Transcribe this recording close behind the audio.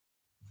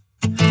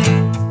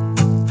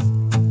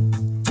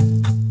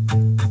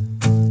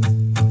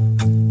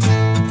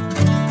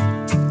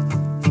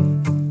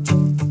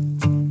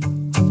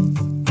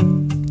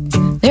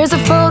There's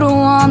a photo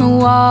on the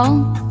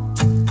wall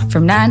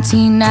from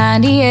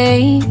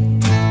 1998.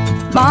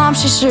 Mom,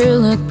 she sure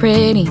looked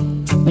pretty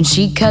when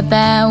she cut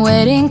that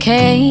wedding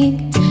cake.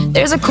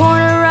 There's a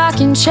corner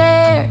rocking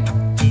chair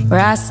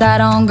where I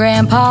sat on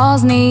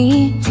Grandpa's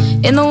knee.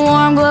 In the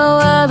warm glow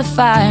of the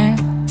fire,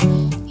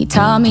 he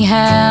taught me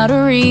how to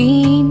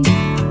read.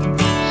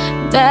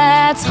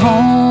 That's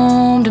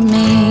home to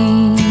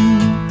me.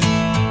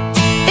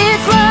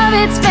 It's love,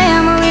 it's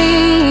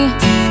family,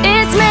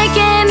 it's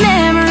making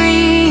memories.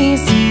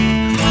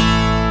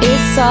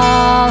 It's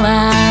all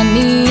I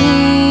need.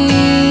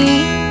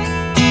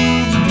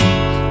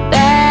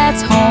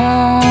 That's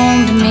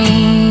home to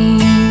me.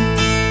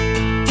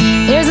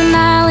 There's an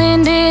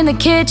island in the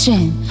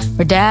kitchen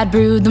where Dad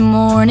brewed the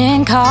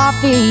morning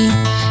coffee.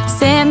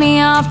 Sent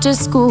me off to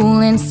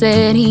school and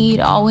said he'd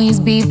always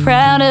be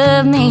proud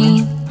of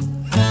me.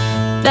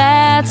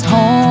 That's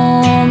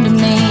home to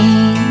me.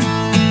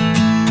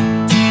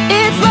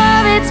 It's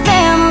love, it's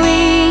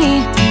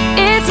family,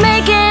 it's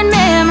making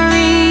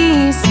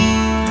memories.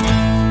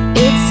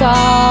 It's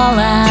all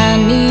I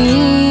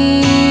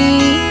need.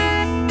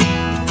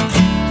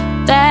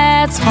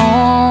 That's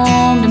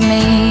home to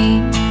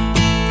me.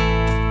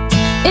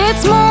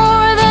 It's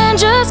more than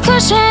just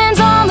cushions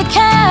on the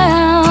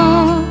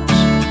couch.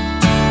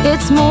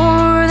 It's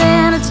more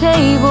than a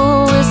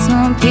table with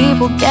some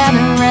people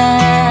gathered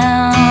round.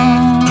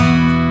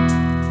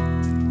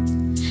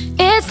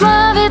 It's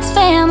love, it's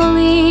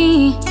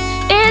family,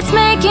 it's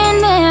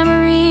making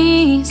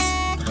memories.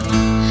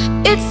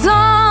 It's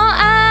all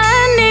I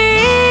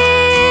need.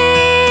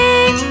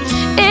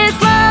 It's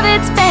love,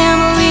 it's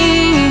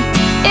family,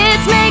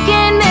 it's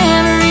making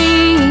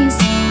memories.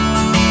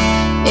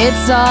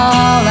 It's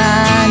all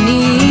I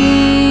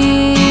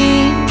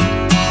need.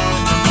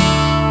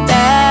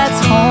 That's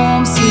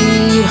home,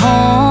 sweet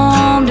home.